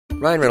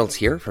Ryan Reynolds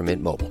here from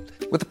Mint Mobile.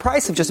 With the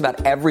price of just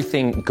about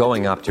everything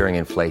going up during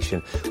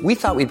inflation, we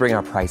thought we'd bring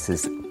our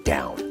prices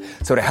down.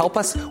 So to help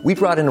us, we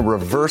brought in a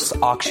reverse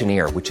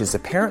auctioneer, which is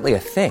apparently a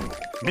thing.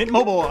 Mint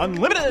Mobile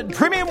Unlimited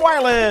Premium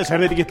Wireless. How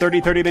to get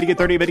 30, 30, bit to get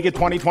 30, bit to get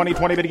 20, 20,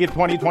 20, bit to get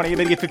 20, 20,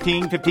 bit to get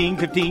 15, 15,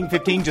 15,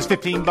 15, just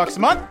 $15 a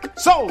month?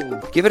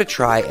 Sold! Give it a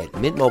try at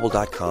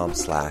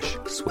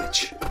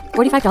mintmobile.com/switch.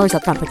 $45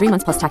 up front for 3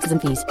 months plus taxes and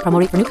fees. Promo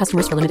rate for new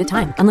customers for limited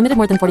time. Unlimited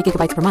more than 40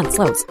 gigabytes per month.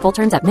 Slows full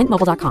terms at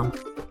mintmobile.com.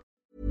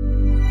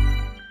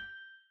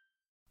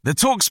 The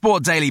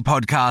TalkSport Daily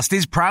podcast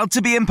is proud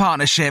to be in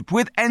partnership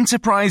with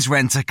Enterprise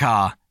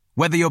Rent-A-Car.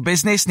 Whether your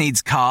business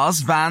needs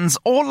cars, vans,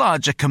 or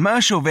larger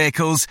commercial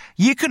vehicles,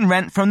 you can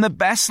rent from the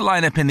best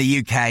lineup in the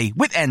UK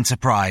with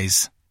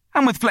Enterprise.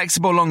 And with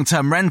flexible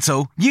long-term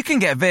rental, you can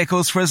get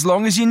vehicles for as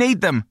long as you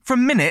need them,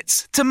 from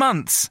minutes to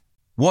months.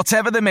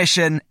 Whatever the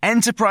mission,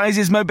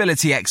 Enterprise's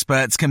mobility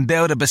experts can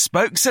build a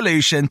bespoke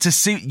solution to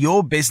suit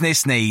your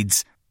business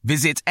needs.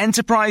 Visit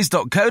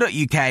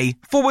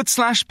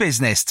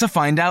enterprise.co.uk/business to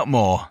find out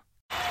more.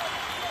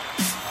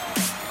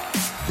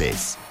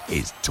 This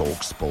is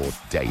TalkSport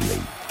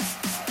Daily.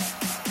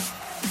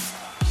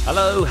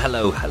 Hello.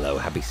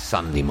 Happy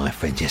Sunday, my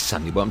friends. Yes,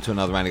 Sunday. Welcome to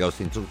another Andy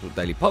Goldstein TalkSport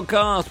Daily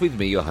podcast with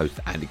me, your host,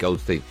 Andy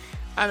Goldstein.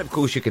 And, of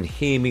course, you can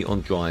hear me on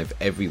Drive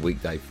every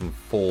weekday from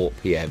 4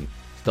 p.m,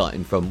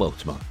 starting from,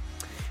 tomorrow.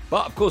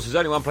 But, of course, there's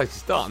only one place to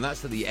start, and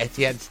that's at the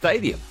Etihad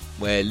Stadium,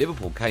 where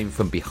Liverpool came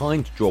from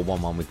behind to draw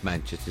 1-1 with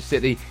Manchester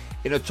City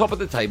in a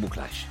top-of-the-table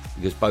clash,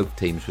 because both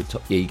teams were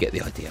top. Yeah, you get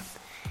the idea.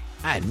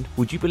 And,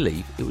 would you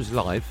believe, it was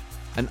live,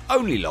 and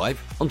only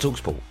live, on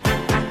TalkSport.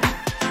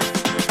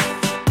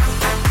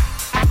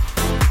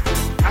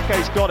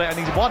 Ake's got it, and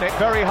he's won it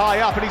very high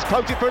up, and he's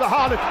poked it through the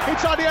Haaland.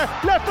 Inside the air,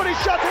 left foot is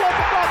shut towards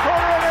the far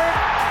corner and in.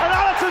 And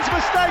Alisson's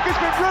mistake has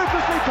been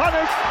ruthlessly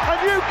punished, and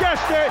you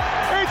guessed it,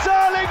 it's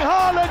Erling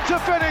Haaland to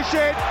finish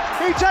it.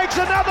 He takes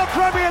another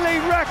Premier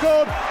League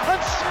record and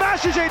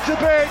smashes it to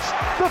bits.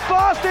 The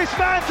fastest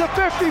man to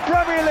 50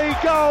 Premier League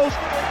goals,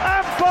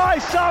 and by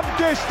some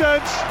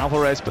distance.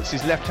 Alvarez puts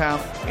his left hand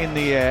in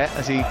the air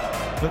as he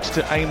looks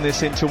to aim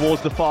this in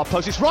towards the far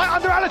post. It's right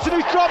under Alisson,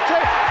 who's dropped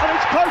it, and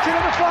it's poked in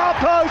at the far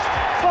post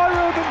by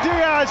Ruben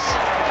Diaz.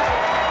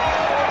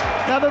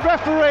 Now the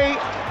referee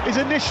is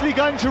initially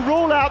going to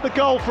rule out the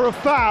goal for a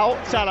foul.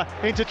 Salah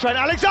into Trent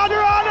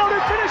Alexander-Arnold,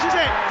 who finishes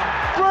it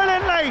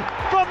brilliantly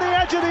from the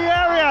edge of the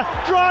area,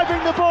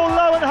 driving the ball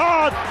low and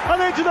hard and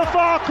into the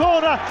far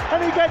corner,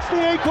 and he gets the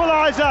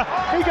equaliser.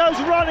 He goes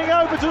running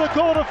over to the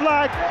corner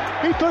flag.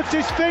 He puts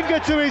his finger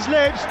to his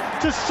lips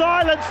to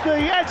silence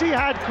the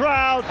Etihad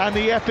crowd, and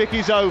the epic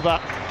is over.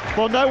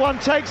 Well, no one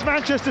takes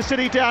Manchester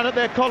City down at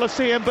their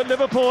Coliseum, but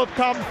Liverpool have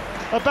come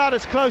about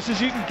as close as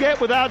you can get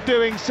without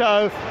doing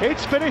so.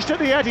 It's finished at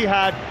the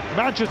Etihad.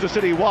 Manchester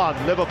City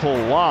 1, Liverpool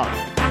 1.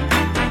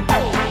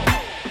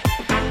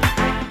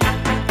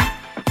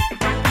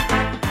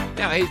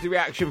 Now, here's the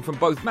reaction from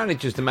both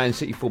managers, the Man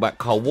City fullback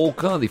Kyle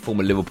Walker, the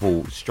former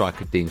Liverpool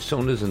striker Dean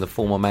Saunders, and the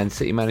former Man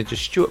City manager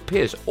Stuart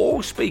Pearce,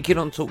 all speaking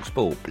on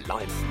TalkSport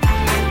live.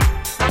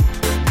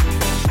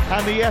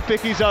 And the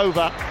epic is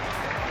over.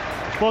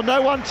 Well,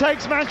 no one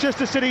takes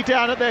Manchester City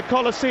down at their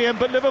Coliseum,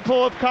 but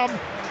Liverpool have come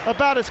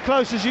about as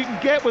close as you can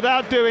get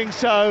without doing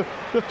so.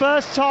 The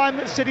first time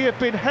that City have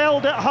been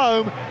held at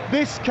home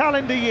this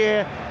calendar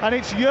year, and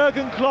it's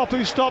Jurgen Klopp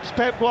who stops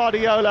Pep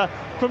Guardiola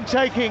from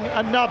taking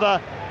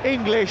another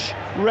English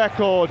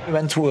record. We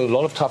went through a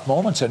lot of tough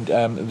moments and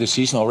this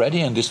season already,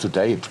 and this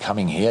today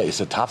coming here is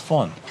a tough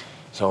one.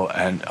 So,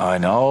 and I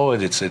know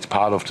it's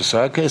part of the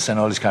circus and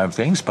all these kind of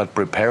things, but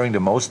preparing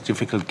the most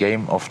difficult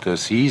game of the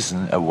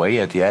season away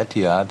at the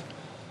Etihad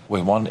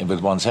with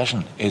one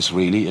session is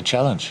really a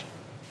challenge.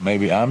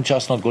 Maybe I'm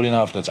just not good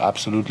enough. That's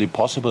absolutely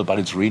possible, but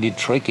it's really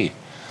tricky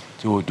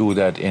to do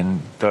that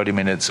in 30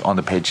 minutes on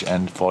the pitch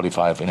and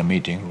 45 in a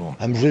meeting room.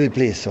 I'm really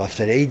pleased. So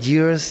after 8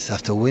 years,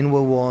 after win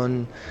we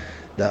won,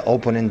 the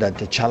opponent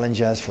that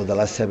challenged us for the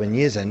last 7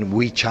 years, and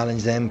we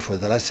challenged them for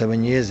the last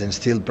 7 years and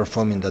still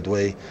performing that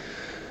way.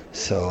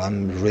 So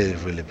I'm really,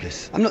 really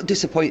pleased. I'm not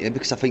disappointed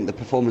because I think the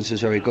performance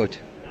was very good.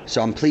 So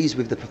I'm pleased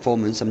with the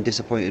performance, I'm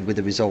disappointed with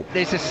the result.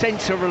 There's a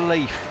sense of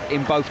relief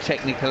in both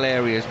technical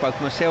areas. Both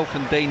myself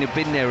and Dean have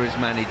been there as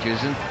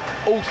managers, and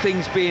all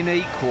things being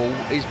equal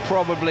is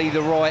probably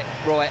the right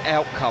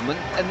outcome,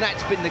 and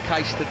that's been the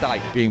case today.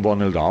 Being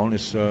 1-0 down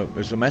is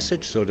a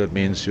message, so that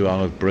means you are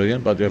not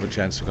brilliant, but you have a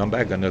chance to come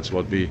back, and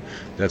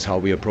that's how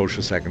we approach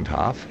the second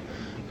half,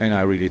 and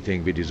I really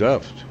think we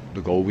deserved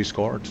the goal we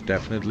scored,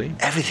 definitely.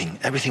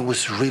 Everything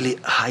was really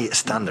high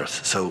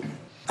standards. So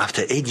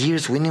after 8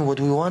 years winning what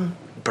we won,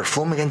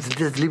 perform against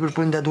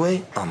Liverpool in that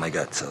way, oh my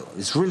God, so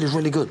it's really,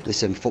 really good.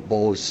 Listen,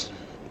 football's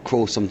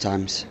cruel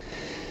sometimes.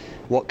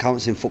 What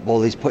counts in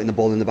football is putting the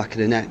ball in the back of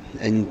the net,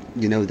 and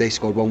they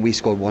scored one, we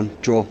scored one,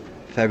 draw,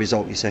 fair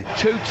result, you say.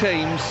 Two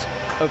teams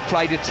have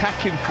played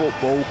attacking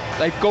football,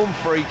 they've gone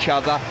for each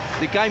other,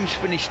 the game's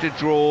finished a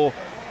draw.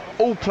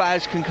 All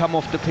players can come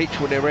off the pitch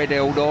with their head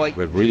held high.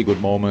 We had really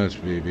good moments.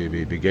 We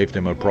gave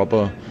them a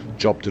proper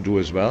job to do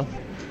as well.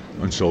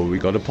 And so we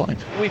got a point.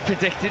 We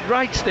predicted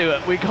right,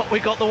 Stuart. We got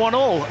the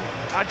 1-1.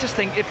 I just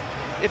think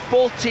if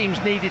both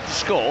teams needed to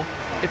score,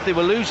 if they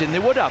were losing, they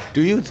would have.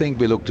 Do you think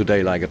we look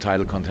today like a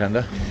title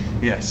contender?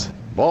 Yes.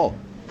 Whoa,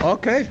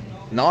 okay.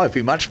 Now I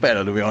feel much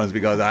better, to be honest,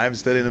 because I'm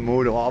still in the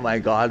mood. Oh my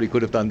God, we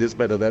could have done this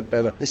better, that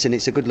better. Listen,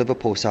 it's a good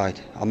Liverpool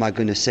side. Am I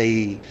going to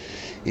say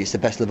it's the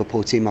best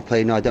Liverpool team I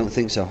played? No, I don't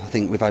think so. I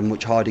think we've had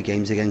much harder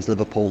games against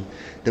Liverpool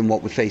than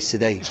what we faced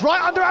today. It's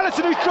right under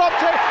Alisson, who's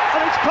dropped it,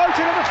 and it's poked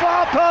at the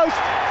far post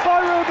by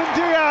Ruben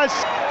Diaz.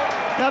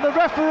 Now the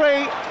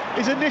referee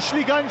is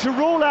initially going to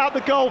rule out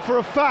the goal for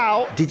a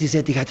foul. This is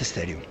Etihad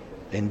Stadium,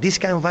 and this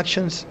kind of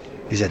actions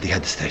is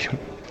Etihad Stadium.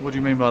 What do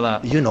you mean by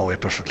that? You know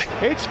it perfectly.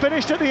 It's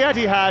finished at the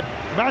Etihad.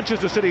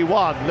 Manchester City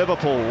 1,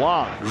 Liverpool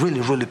 1. Really,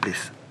 really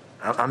pleased.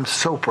 I'm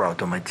so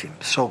proud of my team,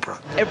 so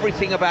proud.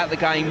 Everything about the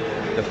game,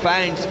 the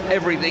fans,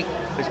 everything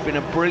has been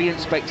a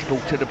brilliant spectacle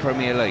to the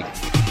Premier League.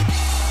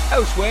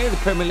 Elsewhere in the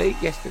Premier League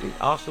yesterday,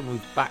 Arsenal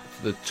moved back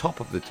to the top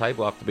of the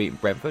table after beating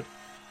Brentford.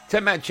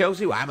 10-man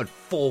Chelsea were hammered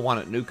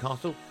 4-1 at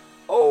Newcastle.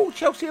 Oh,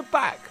 Chelsea are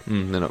back.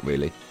 They're not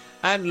really.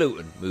 And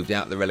Luton moved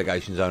out of the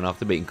relegation zone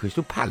after beating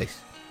Crystal Palace.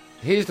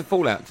 Here's the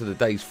fallout to the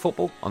day's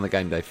football on the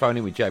Game Day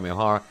phone-in with Jamie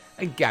O'Hara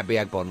and Gabby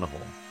Agbon-Lahore.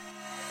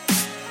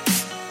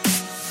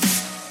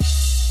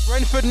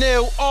 Brentford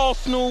 0,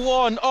 Arsenal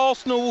 1.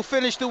 Arsenal will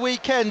finish the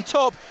weekend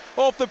top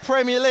of the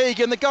Premier League,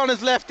 and the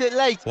Gunners left it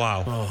late.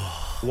 Wow.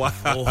 Wow.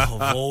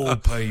 Of all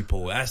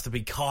people, it has to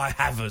be Kai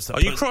Havertz that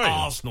puts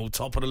Arsenal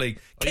top of the league.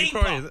 Keeper,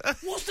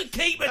 what's the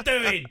keeper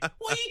doing?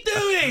 What are you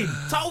doing?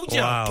 Told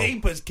you,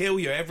 keepers kill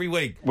you every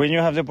week. When you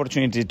have the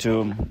opportunity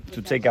to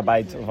take a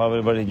bite of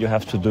everybody, you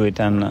have to do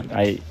it, and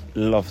I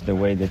love the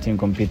way the team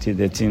competed,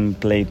 the team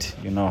played,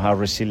 how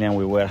resilient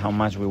we were, how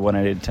much we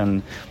wanted it,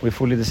 and we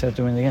fully deserved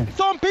to win the game.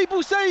 Some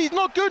people say he's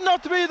not good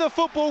enough to be at the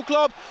football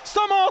club.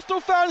 Some Arsenal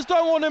fans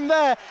don't want him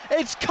there.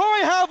 It's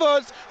Kai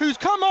Havertz who's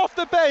come off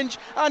the bench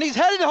and he's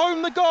headed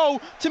home the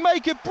goal to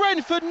make it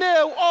Brentford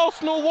 0,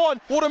 Arsenal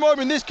 1. What a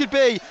moment this could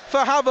be for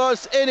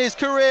Havertz in his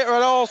career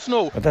at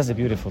Arsenal. But that's the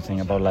beautiful thing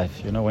about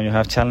life, when you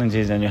have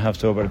challenges and you have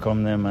to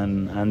overcome them,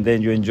 and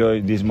then you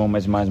enjoy these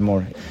moments much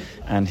more.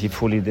 And he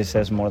fully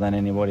deserves more than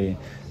anybody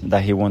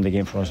that he won the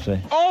game for us today.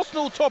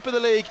 Arsenal top of the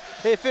league,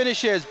 it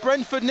finishes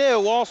Brentford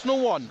 0, Arsenal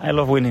 1. I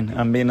love winning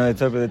and being on the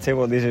top of the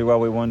table. This is what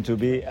we want to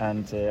be,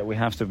 and we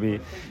have to be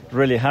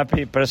really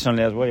happy.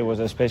 Personally as well, it was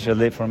a special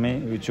day for me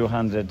with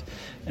 200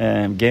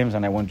 games,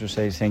 and I want to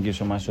say thank you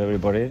so much to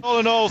everybody. All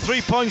in all,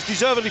 3 points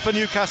deservedly for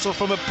Newcastle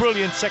from a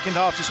brilliant second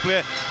half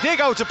display. They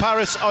go to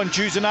Paris on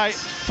Tuesday night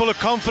full of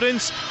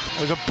confidence.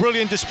 It was a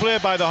brilliant display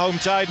by the home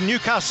side.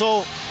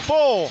 Newcastle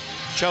 4,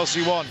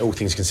 Chelsea 1. All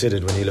things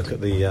considered, when you look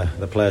at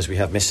the players we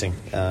have missing,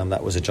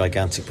 that was a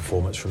gigantic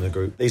performance from the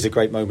group. These are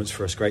great moments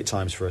for us, great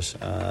times for us.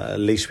 At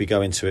least we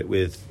go into it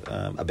with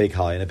a big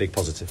high and a big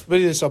positive.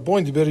 Very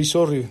disappointed, very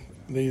sorry.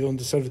 They don't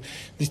deserve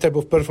this type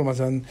of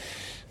performance and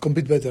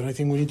compete better. I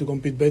think we need to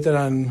compete better,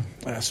 and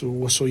so it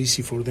was so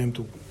easy for them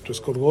to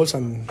score goals,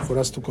 and for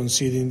us to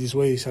concede in this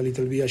way is a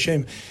little bit a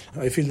shame.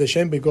 I feel the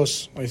shame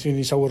because I think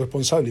it's our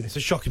responsibility. It's a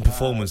shocking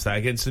performance that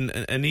against an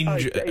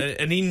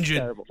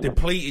injured,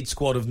 depleted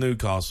squad of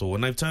Newcastle,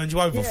 and they've turned you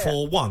over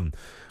 4-1.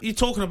 You're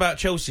talking about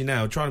Chelsea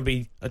now trying to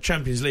be a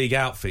Champions League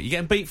outfit. You're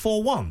getting beat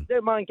 4-1.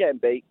 Don't mind getting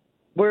beat.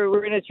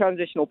 We're in a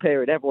transitional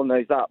period. Everyone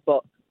knows that.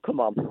 But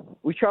come on,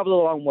 we travelled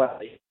a long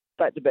way.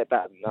 Expect a bit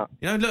better than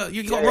that. Look,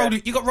 you got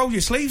to roll your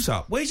sleeves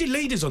up. Where's your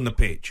leaders on the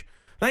pitch?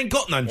 They ain't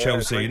got none,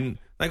 Chelsea, and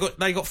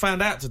they got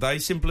found out today.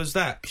 Simple as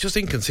that. It's just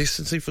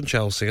inconsistency from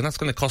Chelsea, and that's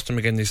going to cost them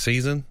again this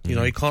season.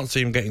 You can't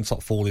see them getting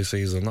top 4 this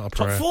season. Not a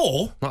prayer. Top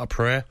 4? Not a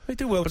prayer. They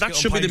do well, but that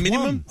should be the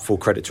minimum. Full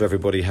credit to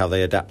everybody how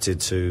they adapted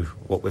to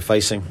what we're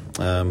facing,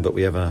 but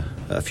we have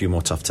a few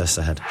more tough tests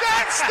ahead.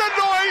 That's the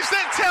noise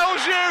that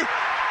tells you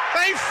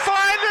they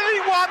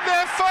finally won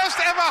their first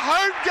ever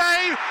home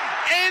game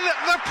in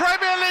the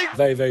Premier League.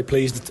 Very, very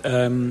pleased.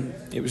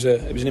 It was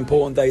an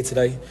important day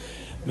today,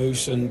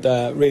 Moose, and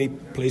really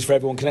pleased for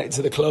everyone connected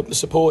to the club, the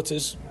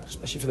supporters,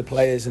 especially for the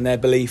players and their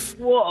belief.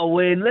 What a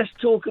win. Let's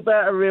talk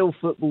about a real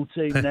football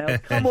team now.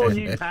 Come on,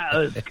 you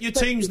Patters. Your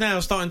team's now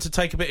starting to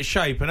take a bit of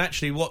shape, and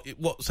actually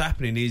what's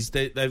happening is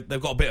they've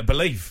got a bit of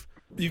belief.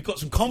 You've got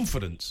some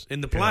confidence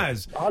in the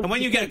players. Yeah. And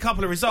when you get a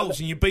couple of results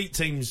and you beat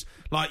teams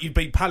like you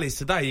beat Palace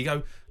today, you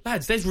go,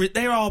 lads,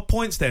 there are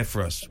points there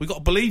for us. We've got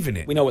to believe in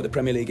it. We know what the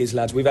Premier League is,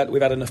 lads. We've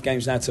had enough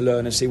games now to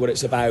learn and see what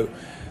it's about.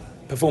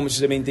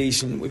 Performances have been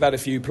decent. We've had a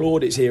few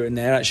plaudits here and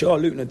there.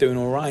 Actually, Luton are doing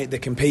all right. They're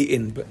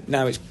competing, but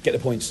now it's get the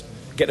points.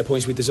 Get the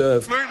points we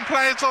deserve. Luton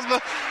players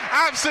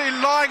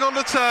absolutely lying on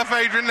the turf,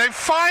 Adrian. They've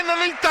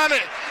finally done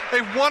it.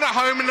 They've won at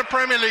home in the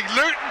Premier League.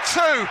 Luton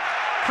 2,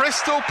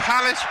 Crystal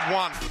Palace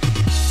 1.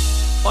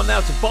 On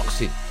now to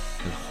boxing,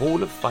 and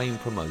Hall of Fame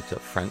promoter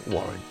Frank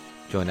Warren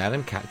joined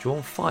Adam Catchell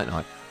on Fight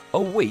Night a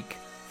week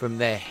from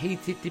their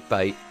heated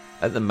debate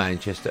at the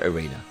Manchester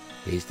Arena.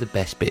 Here's the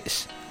best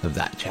bits of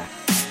that chat.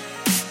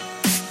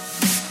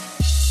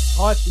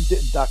 Tyson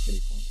didn't duck any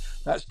point.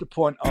 That's the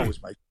point I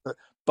was making.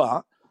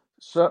 But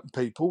certain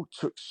people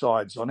took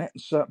sides on it,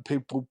 and certain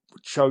people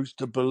chose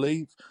to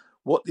believe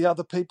what the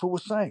other people were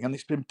saying. And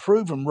it's been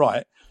proven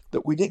right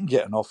that we didn't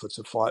get an offer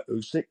to fight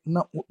Usyk,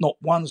 not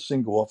one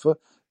single offer.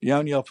 The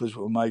only offers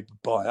were made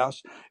by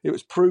us. It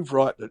was proved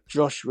right that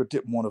Joshua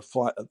didn't want to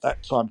fight at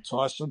that time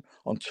Tyson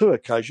on 2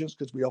 occasions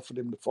because we offered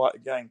him to fight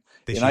again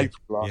in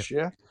April last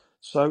year.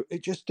 So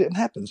it just didn't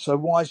happen. So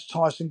why is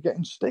Tyson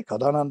getting stick? I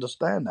don't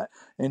understand that.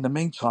 In the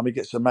meantime, he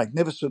gets a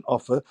magnificent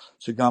offer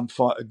to go and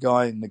fight a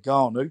guy in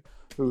Ngannou,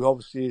 who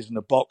obviously isn't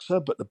a boxer,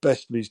 but the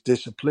best of his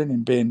discipline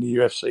in being the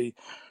UFC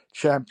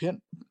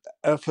champion,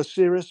 for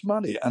serious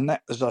money. And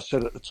that, as I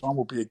said at the time,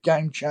 will be a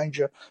game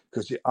changer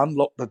because it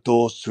unlocked the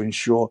doors to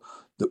ensure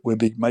that we'll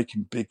be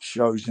making big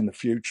shows in the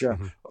future,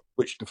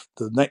 which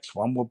the next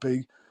one will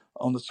be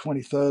on the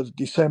 23rd of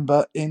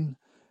December in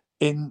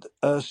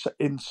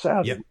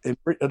Saudi, at the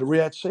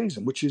Riyadh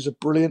season, which is a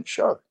brilliant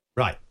show.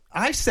 Right.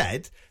 I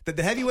said that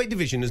the heavyweight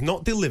division has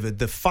not delivered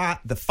the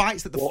fights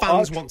that the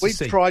fans want to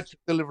see. We've tried to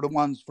deliver the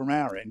ones from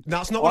our end.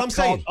 That's not what I'm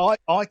saying.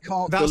 I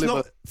can't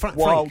deliver.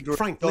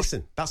 Frank,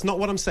 listen. That's not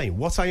what I'm saying.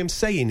 What I am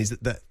saying is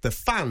that the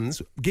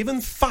fans,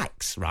 given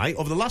facts, right,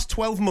 over the last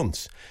 12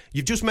 months,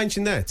 you've just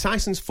mentioned there,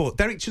 Tyson's fought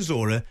Derek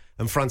Chisora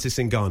and Francis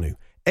Ngannou.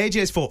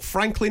 AJ's fought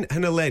Franklin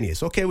and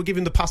Elenius. Okay, we're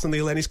giving the pass on the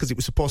Elenius because it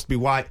was supposed to be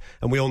white,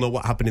 and we all know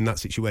what happened in that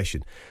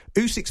situation.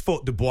 Usyk's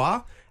fought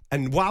Dubois,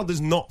 and Wilder's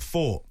not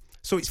fought.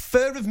 So it's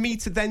fair of me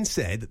to then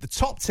say that the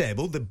top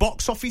table, the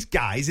box office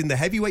guys in the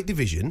heavyweight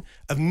division,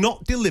 have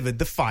not delivered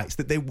the fights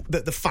that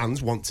the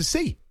fans want to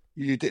see.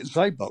 You didn't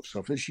say box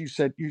office. You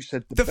said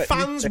the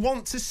fans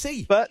want to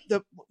see. But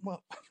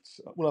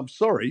well, I'm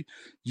sorry.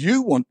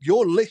 Your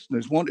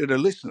listeners wanted to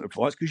listen to the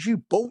fights because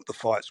you bought the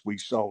fights we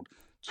sold.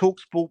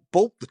 TalkSport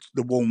bought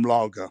the warm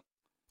lager.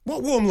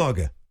 What warm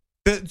lager?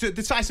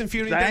 The Tyson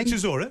Fury and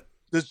Chisora?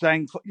 The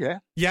Zhang, yeah.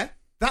 Yeah,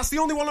 that's the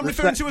only one I'm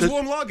referring to as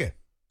warm lager.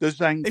 If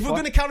we're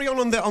going to carry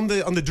on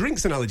the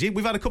drinks analogy,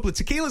 we've had a couple of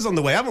tequilas on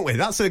the way, haven't we?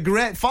 That's a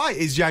great fight,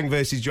 is Zhang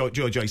versus Joe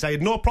Joyce. I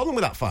had no problem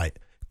with that fight.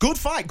 Good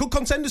fight, good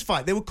contenders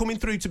fight. They were coming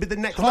through to be the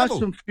next level.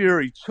 Tyson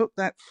Fury took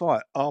that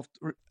fight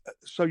after,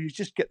 so you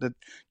just get the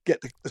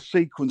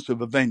sequence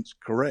of events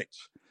correct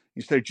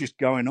instead of just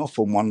going off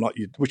on one like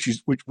you, which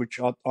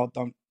I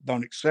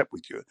don't accept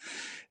with you.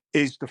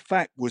 Is the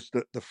fact was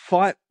that the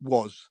fight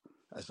was,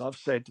 as I've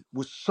said,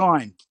 was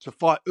signed to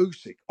fight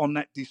Usyk on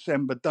that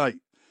December date.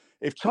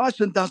 If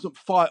Tyson doesn't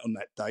fight on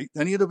that date,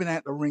 then he'd have been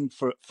out the ring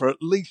for at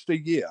least a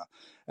year.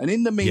 And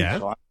in the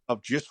meantime,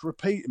 I've just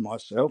repeated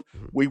myself,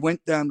 we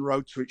went down the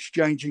road to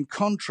exchanging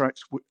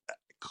contracts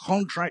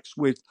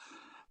with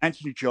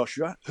Anthony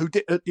Joshua, who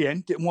at the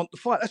end didn't want the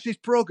fight. That's his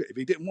prerogative.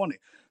 He didn't want it.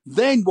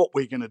 Then what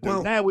we're going to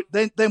do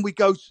then we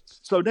go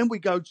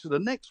to the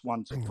next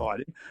one to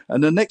fight him,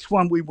 and the next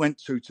one we went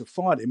to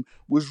fight him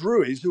was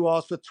Ruiz, who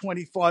asked for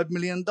 $25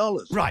 million.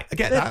 Right, I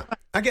get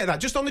that.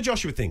 Just on the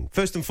Joshua thing,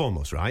 first and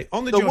foremost, right?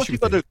 On the so Joshua what's he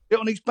got to do? Get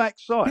on his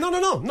backside? No,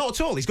 not at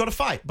all. He's got to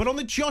fight. But on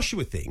the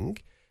Joshua thing,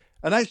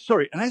 and as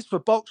for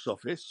box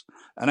office,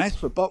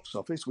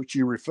 which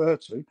you refer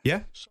to,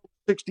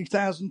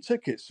 60,000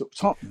 tickets at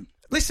Tottenham.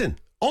 Listen,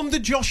 on the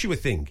Joshua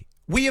thing,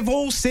 we have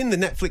all seen the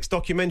Netflix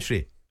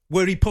documentary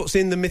where he puts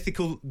in the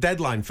mythical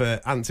deadline for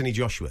Anthony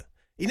Joshua.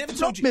 He never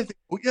told you.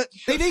 Mythical. Yeah,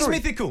 it is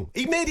mythical.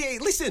 He made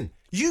it. Listen,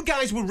 you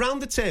guys were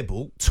round the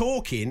table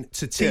talking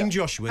to Team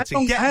Joshua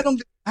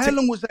How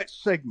long was that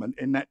segment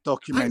in that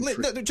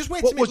documentary? Just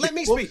wait a minute. Let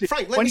me speak,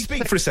 Frank. Let me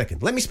speak for a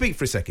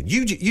second.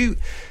 You.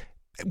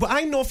 But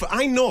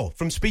I know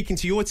from speaking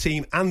to your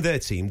team and their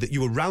team that you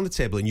were round the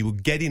table and you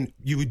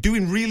were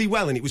doing really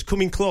well, and it was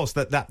coming close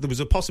that there was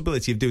a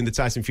possibility of doing the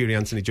Tyson Fury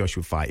Anthony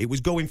Joshua fight. It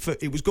was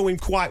going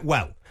quite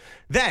well.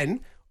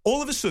 Then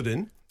all of a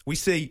sudden we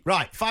see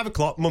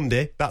 5:00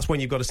 Monday. That's when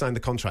you've got to sign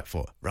the contract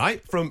for,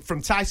 right? From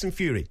Tyson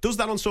Fury does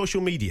that on social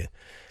media.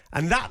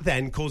 And that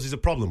then causes a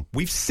problem.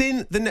 We've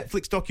seen the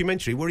Netflix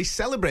documentary where he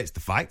celebrates the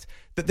fact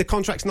that the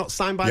contract's not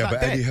signed by that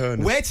day.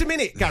 Wait a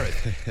minute,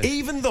 Gareth.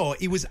 Even though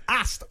he was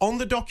asked on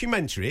the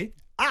documentary,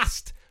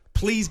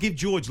 please give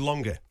George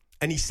longer.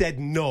 And he said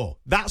no.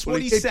 That's what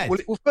he said.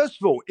 Well,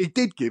 first of all, he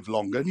did give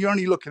longer. And you're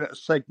only looking at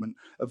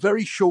a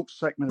very short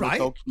segment of the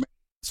documentary.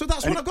 So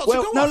that's what I've got to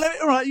go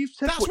off. All right, you've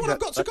said that's what I've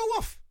got to go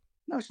off.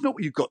 No, it's not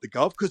what you've got to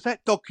go off, because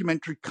that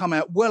documentary come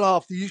out well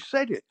after you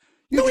said it.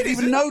 You didn't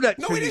even know that.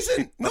 No, it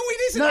isn't.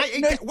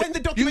 When the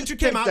documentary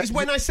came out is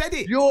when I said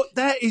it.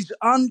 That is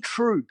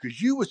untrue,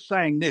 because you were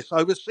saying this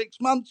over 6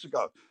 months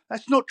ago.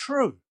 That's not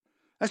true.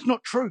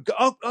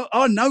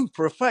 I know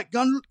for a fact.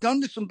 Go and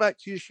listen back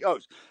to your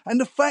shows.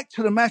 And the fact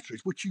of the matter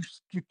is, which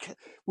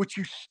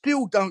you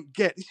still don't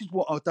get. This is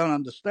what I don't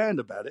understand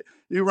about it.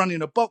 You're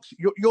running a boxing.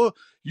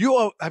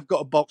 You have got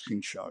a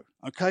boxing show.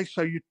 Okay,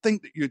 so you'd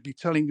think that you'd be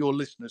telling your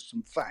listeners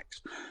some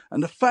facts,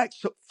 and the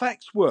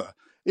facts were.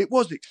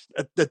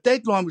 The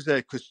deadline was there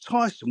because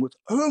Tyson was,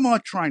 who am I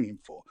training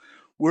for?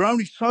 We're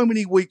only so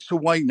many weeks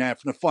away now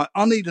from the fight.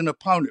 I need an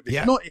opponent. If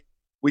it's not it,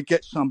 we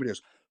get somebody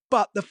else.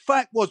 But the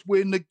fact was,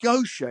 we're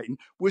negotiating.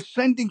 We're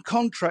sending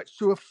contracts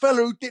to a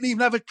fellow who didn't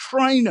even have a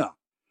trainer.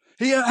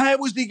 How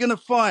was he going to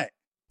fight?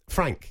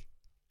 Frank,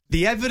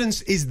 the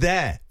evidence is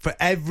there for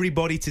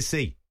everybody to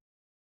see.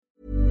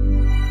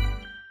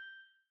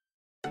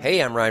 Hey,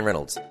 I'm Ryan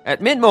Reynolds.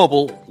 At Mint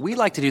Mobile, we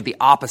like to do the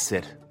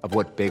opposite of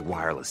what Big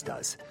Wireless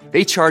does.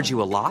 They charge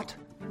you a lot,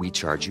 we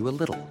charge you a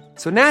little.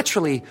 So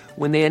naturally,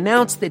 when they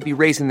announced they'd be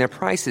raising their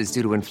prices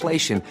due to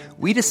inflation,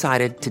 we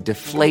decided to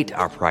deflate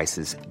our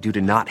prices due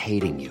to not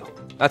hating you.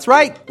 That's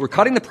right. We're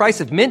cutting the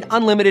price of Mint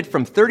Unlimited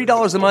from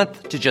 $30 a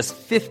month to just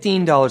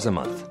 $15 a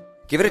month.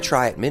 Give it a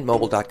try at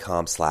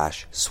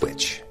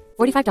mintmobile.com/switch.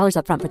 $45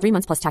 up front for 3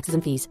 months plus taxes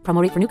and fees.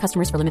 Promo rate for new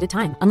customers for limited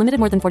time. Unlimited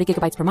more than 40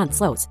 gigabytes per month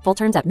slows. Full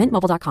terms at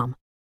mintmobile.com.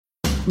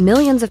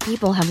 Millions of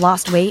people have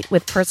lost weight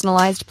with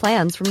personalized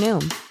plans from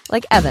Noom.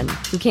 Like Evan,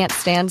 who can't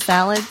stand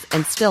salads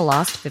and still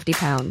lost 50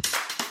 pounds.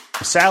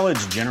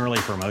 Salads generally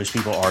for most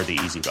people are the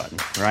easy button,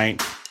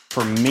 right?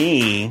 For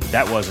me,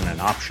 that wasn't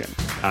an option.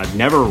 I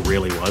never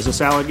really was a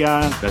salad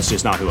guy. That's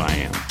just not who I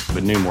am.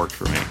 But Noom worked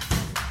for me.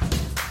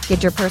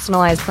 Get your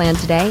personalized plan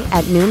today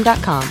at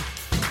Noom.com.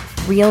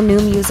 Real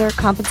Noom user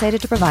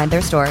compensated to provide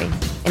their story.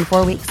 In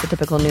 4 weeks, the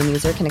typical Noom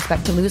user can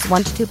expect to lose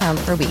 1 to 2 pounds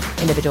per week.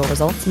 Individual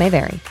results may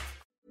vary.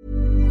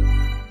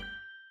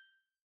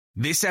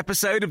 This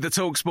episode of the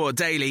TalkSport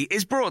Daily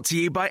is brought to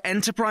you by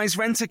Enterprise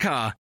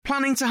Rent-A-Car.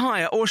 Planning to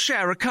hire or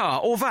share a car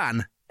or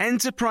van?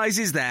 Enterprise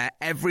is there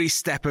every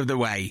step of the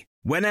way.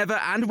 Whenever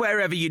and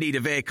wherever you need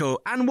a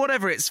vehicle and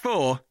whatever it's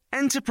for,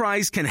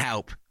 Enterprise can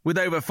help. With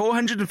over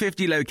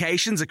 450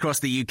 locations across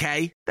the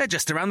UK, they're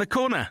just around the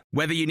corner.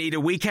 Whether you need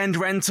a weekend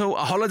rental,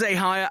 a holiday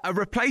hire, a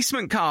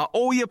replacement car,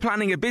 or you're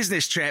planning a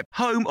business trip,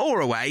 home or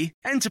away,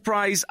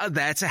 Enterprise are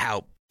there to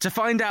help. To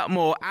find out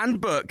more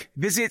and book,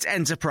 visit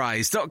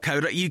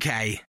enterprise.co.uk.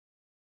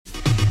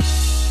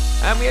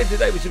 And we end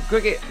today with some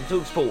cricket.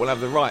 TalkSport will have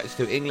the rights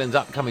to England's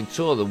upcoming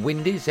tour, the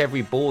Windies.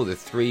 Every ball, the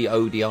 3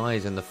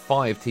 ODIs and the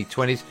 5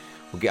 T20s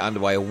will get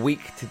underway a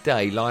week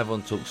today, live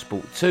on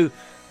TalkSport 2.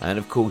 And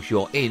of course,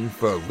 you're in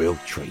for a real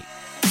treat.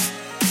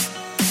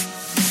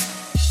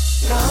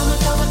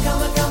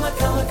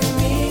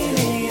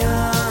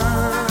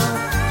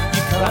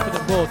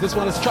 This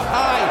one is shot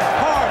high,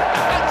 hard,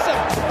 handsome,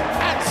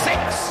 and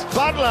 6.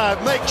 Butler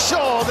makes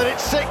sure that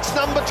it's 6,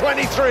 number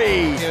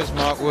 23. Here's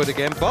Mark Wood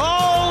again.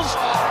 Balls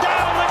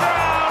down the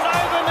ground,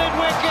 over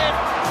mid-wicket.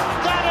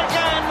 That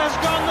again has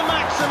gone the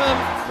maximum.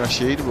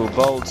 Rashid will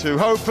bowl to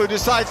Hope, who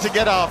decides to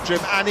get after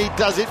him, and he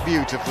does it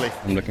beautifully.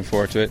 I'm looking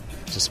forward to it.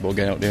 Just about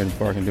getting out there and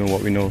working and doing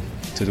what we know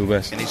to do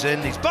best. And he's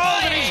in, he's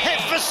bowled, and he's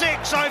hit for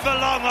 6 over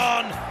long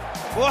on.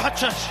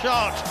 What a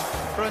shot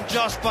from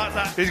Josh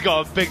Butler. He's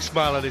got a big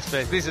smile on his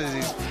face. This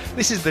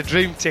is the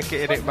dream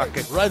ticket, isn't it,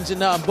 Mackin? Runs in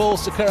now and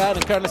balls to Curran,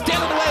 and Curran is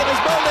stealing away and is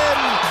bowled in.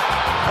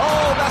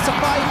 Oh, that's a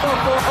fine ball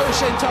for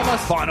O'Shane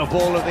Thomas. Final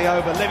ball of the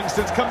over.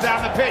 Livingston's come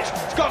down the pitch.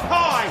 It's gone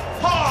high,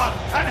 hard,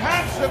 and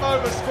handsome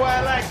over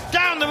square leg.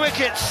 Down the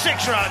wicket,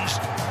 6 runs.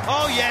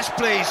 Oh, yes,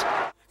 please.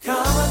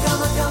 Come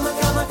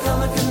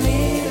a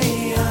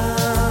chameleon.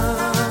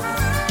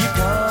 You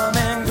come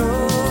and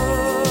go.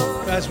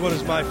 That's one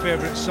of my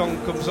favourite song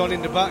comes on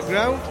in the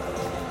background.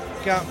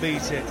 Can't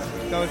beat it.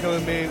 Come a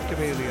chameleon.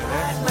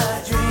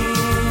 My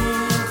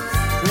dream,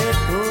 red,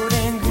 gold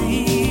and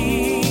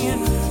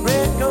green,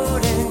 red,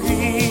 gold and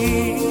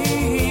green.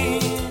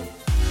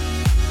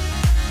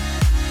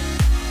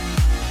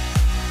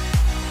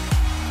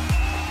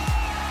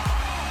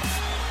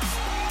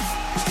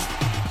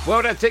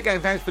 Well, that's it,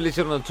 gang. Thanks for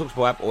listening on the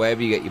TalkSport app or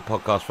wherever you get your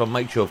podcast from.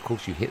 Make sure, of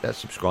course, you hit that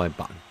subscribe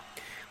button.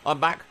 I'm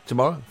back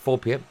tomorrow, 4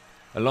 p.m,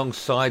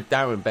 alongside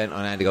Darren Bent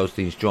on Andy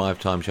Goldstein's Drive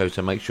Time show,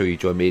 so make sure you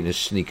join me in a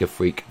sneaker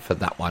freak for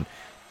that one.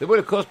 There will,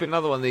 of course, be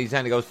another one of these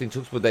Andy Goldstein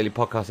TalkSport Daily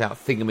podcasts out,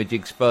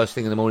 thingamajigs, first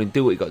thing in the morning.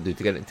 Do what you got to do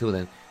to get it. Until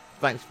then,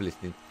 thanks for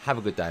listening. Have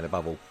a good day, and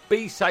above all,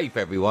 be safe,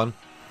 everyone.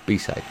 Be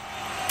safe.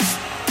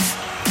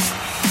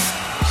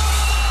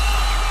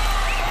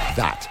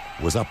 That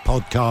was a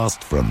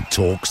podcast from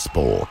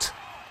TalkSport.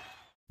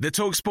 The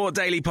TalkSport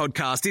Daily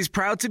podcast is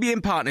proud to be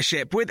in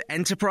partnership with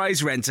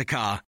Enterprise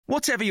Rent-A-Car.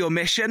 Whatever your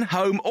mission,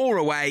 home or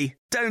away,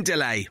 don't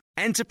delay.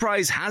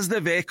 Enterprise has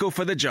the vehicle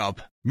for the job.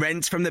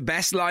 Rent from the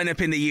best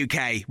lineup in the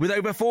UK. With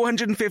over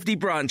 450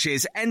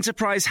 branches,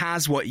 Enterprise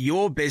has what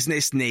your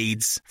business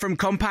needs. From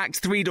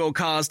compact 3-door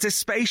cars to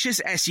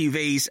spacious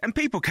SUVs and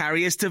people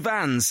carriers to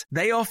vans,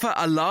 they offer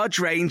a large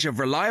range of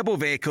reliable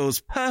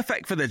vehicles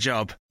perfect for the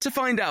job. To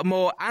find out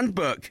more and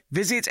book,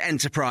 visit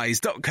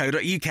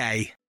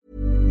enterprise.co.uk.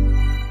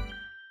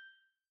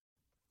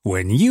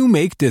 When you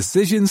make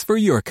decisions for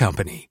your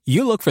company,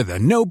 you look for the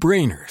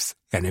no-brainers.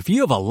 And if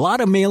you have a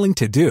lot of mailing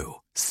to do,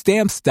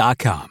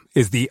 Stamps.com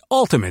is the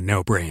ultimate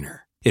no-brainer.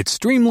 It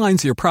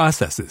streamlines your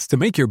processes to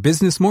make your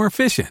business more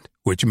efficient,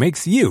 which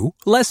makes you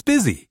less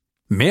busy.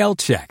 Mail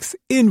checks,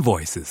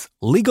 invoices,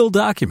 legal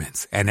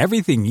documents, and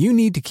everything you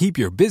need to keep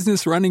your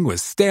business running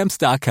with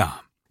Stamps.com.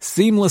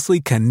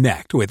 Seamlessly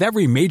connect with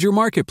every major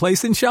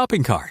marketplace and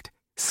shopping cart.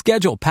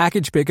 Schedule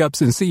package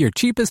pickups and see your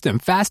cheapest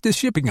and fastest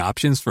shipping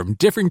options from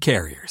different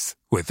carriers.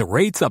 With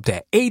rates up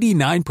to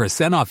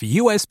 89% off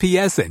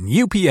USPS and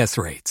UPS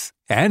rates.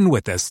 And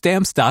with the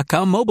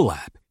Stamps.com mobile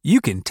app,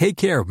 you can take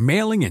care of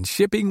mailing and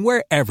shipping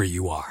wherever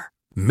you are.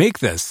 Make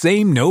the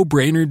same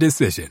no-brainer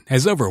decision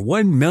as over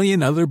 1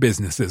 million other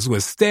businesses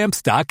with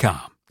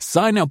Stamps.com.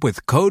 Sign up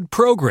with code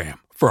PROGRAM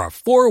for a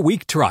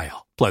 4-week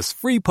trial, plus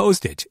free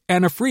postage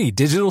and a free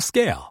digital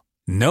scale.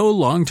 No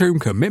long-term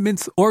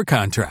commitments or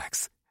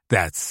contracts.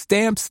 That's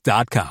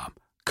Stamps.com.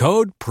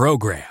 Code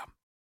PROGRAM.